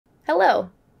Hello,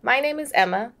 my name is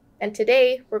Emma, and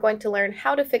today we're going to learn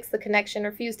how to fix the connection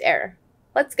refused error.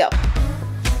 Let's go.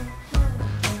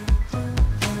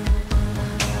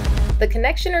 The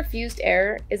connection refused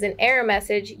error is an error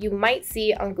message you might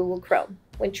see on Google Chrome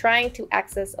when trying to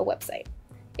access a website.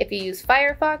 If you use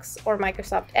Firefox or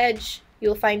Microsoft Edge,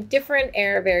 you'll find different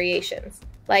error variations,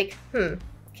 like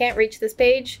can't reach this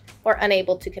page, or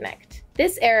unable to connect.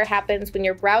 This error happens when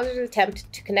your browser's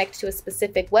attempt to connect to a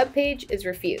specific web page is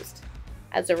refused.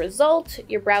 As a result,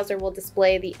 your browser will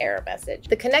display the error message.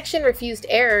 The connection refused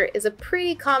error is a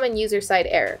pretty common user-side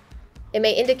error. It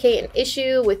may indicate an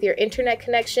issue with your internet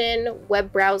connection,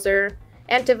 web browser,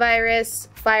 antivirus,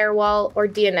 firewall, or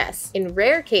DNS. In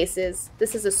rare cases,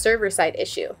 this is a server-side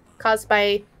issue caused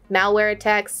by malware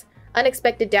attacks,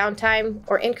 unexpected downtime,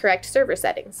 or incorrect server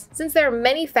settings. Since there are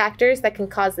many factors that can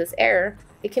cause this error,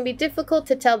 it can be difficult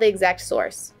to tell the exact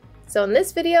source. So in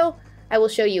this video, I will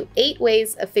show you 8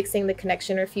 ways of fixing the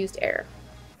connection refused error.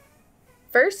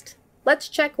 First, let's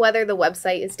check whether the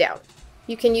website is down.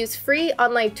 You can use free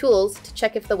online tools to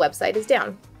check if the website is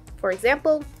down. For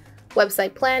example,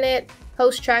 Website Planet,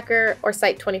 Host Tracker, or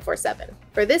Site 24/7.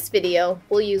 For this video,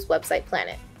 we'll use Website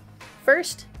Planet.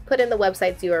 First, put in the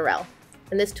website's URL,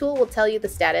 and this tool will tell you the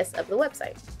status of the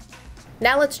website.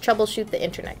 Now let's troubleshoot the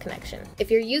internet connection. If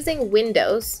you're using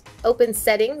Windows, open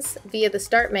Settings via the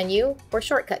Start menu or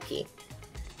shortcut key.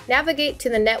 Navigate to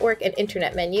the Network and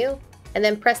Internet menu, and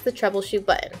then press the Troubleshoot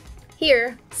button.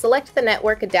 Here, select the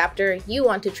network adapter you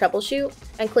want to troubleshoot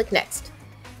and click Next.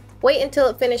 Wait until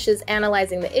it finishes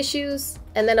analyzing the issues,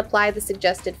 and then apply the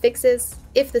suggested fixes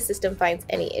if the system finds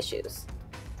any issues.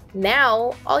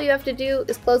 Now, all you have to do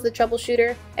is close the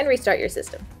troubleshooter and restart your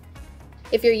system.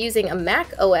 If you're using a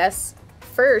Mac OS,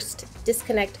 first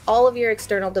disconnect all of your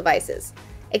external devices,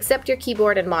 except your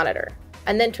keyboard and monitor,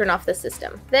 and then turn off the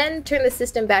system. Then turn the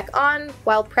system back on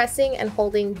while pressing and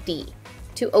holding D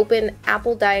to open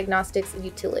Apple Diagnostics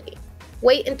utility.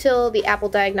 Wait until the Apple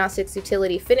Diagnostics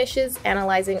utility finishes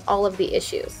analyzing all of the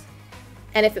issues.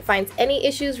 And if it finds any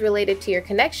issues related to your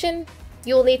connection,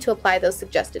 you will need to apply those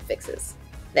suggested fixes.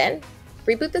 Then,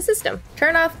 reboot the system.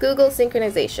 Turn off Google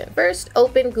synchronization. First,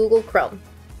 open Google Chrome.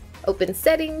 Open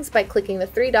Settings by clicking the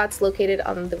 3 dots located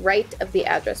on the right of the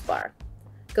address bar.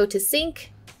 Go to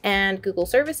Sync and Google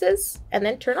Services, and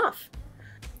then turn off.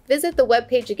 Visit the web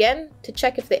page again to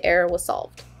check if the error was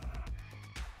solved.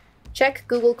 Check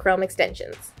Google Chrome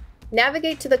extensions.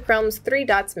 Navigate to the Chrome's 3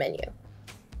 dots menu,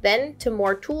 then to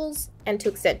More Tools and to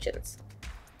Extensions.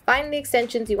 Find the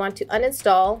extensions you want to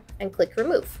uninstall and click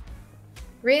Remove.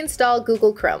 Reinstall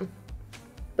Google Chrome.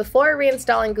 Before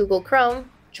reinstalling Google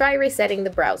Chrome, try resetting the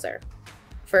browser.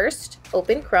 First,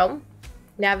 open Chrome,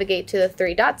 navigate to the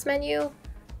 3 dots menu,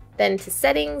 then to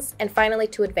Settings, and finally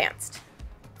to Advanced.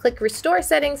 Click Restore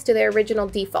Settings to their original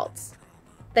defaults.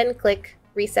 Then click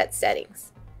Reset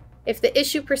Settings. If the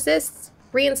issue persists,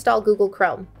 reinstall Google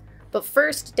Chrome, but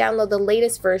first download the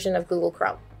latest version of Google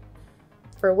Chrome.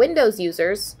 For Windows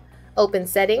users, open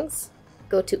Settings,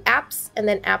 go to Apps, and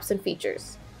then Apps and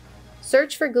Features.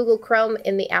 Search for Google Chrome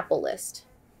in the Apple list.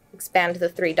 Expand the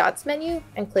 3 dots menu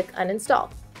and click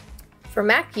Uninstall. For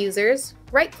Mac users,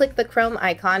 right-click the Chrome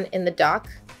icon in the dock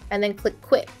and then click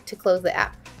Quit to close the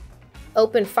app.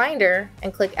 Open Finder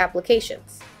and click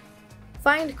Applications.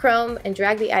 Find Chrome and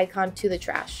drag the icon to the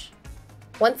trash.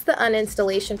 Once the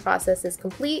uninstallation process is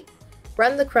complete,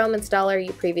 run the Chrome installer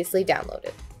you previously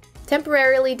downloaded.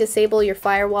 Temporarily disable your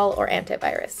firewall or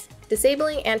antivirus.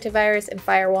 Disabling antivirus and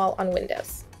firewall on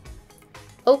Windows.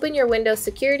 Open your Windows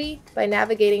security by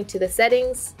navigating to the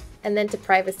Settings and then to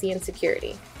Privacy and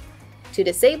Security. To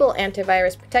disable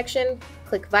antivirus protection,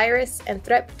 click Virus and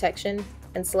Threat Protection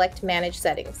and select Manage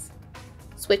Settings.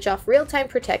 Switch off real-time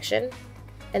protection,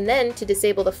 and then to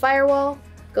disable the firewall,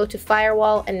 go to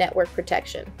Firewall and Network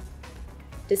Protection.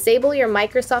 Disable your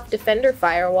Microsoft Defender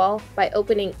firewall by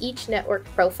opening each network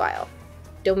profile: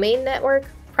 Domain Network,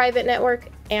 Private Network,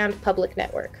 and Public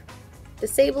Network.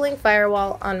 Disabling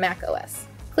firewall on Mac OS.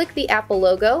 Click the Apple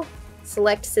logo,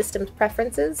 select Systems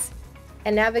Preferences,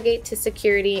 and navigate to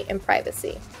Security and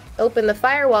Privacy. Open the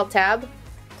Firewall tab,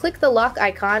 click the lock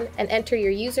icon, and enter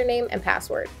your username and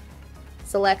password.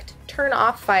 Select Turn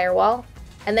Off Firewall,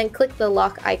 and then click the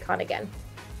lock icon again.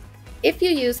 If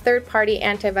you use third-party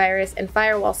antivirus and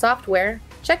firewall software,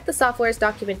 check the software's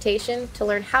documentation to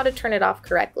learn how to turn it off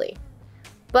correctly.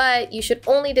 But you should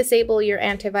only disable your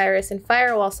antivirus and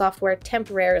firewall software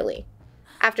temporarily.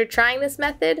 After trying this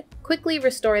method, quickly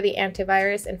restore the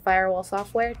antivirus and firewall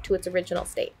software to its original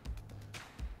state.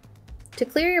 To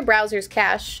clear your browser's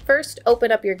cache, first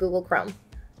open up your Google Chrome.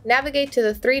 Navigate to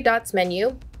the 3 dots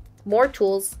menu, More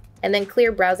Tools, and then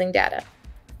Clear Browsing Data.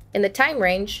 In the time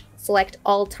range, select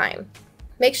All Time.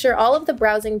 Make sure all of the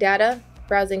browsing data,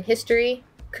 browsing history,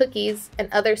 cookies, and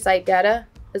other site data,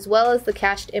 as well as the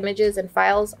cached images and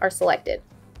files are selected.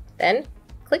 Then,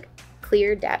 click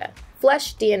Clear Data.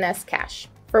 Flush DNS cache.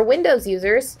 For Windows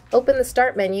users, open the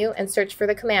Start menu and search for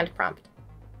the command prompt.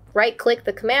 Right-click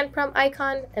the command prompt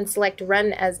icon and select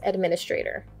Run as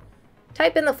Administrator.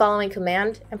 Type in the following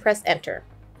command and press Enter.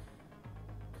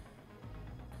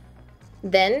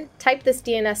 Then, type this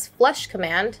DNS flush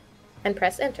command and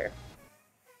press Enter.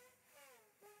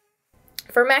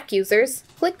 For Mac users,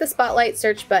 click the Spotlight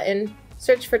search button,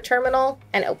 search for Terminal,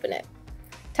 and open it.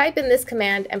 Type in this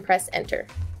command and press Enter.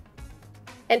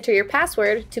 Enter your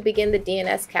password to begin the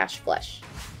DNS cache flush.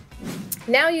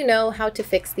 Now you know how to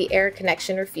fix the error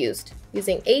connection refused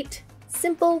using 8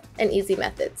 simple and easy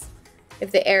methods.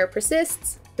 If the error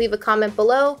persists, leave a comment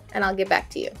below and I'll get back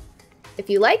to you. If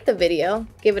you liked the video,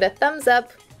 give it a thumbs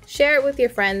up, share it with your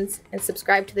friends, and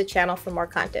subscribe to the channel for more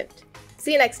content.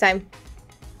 See you next time!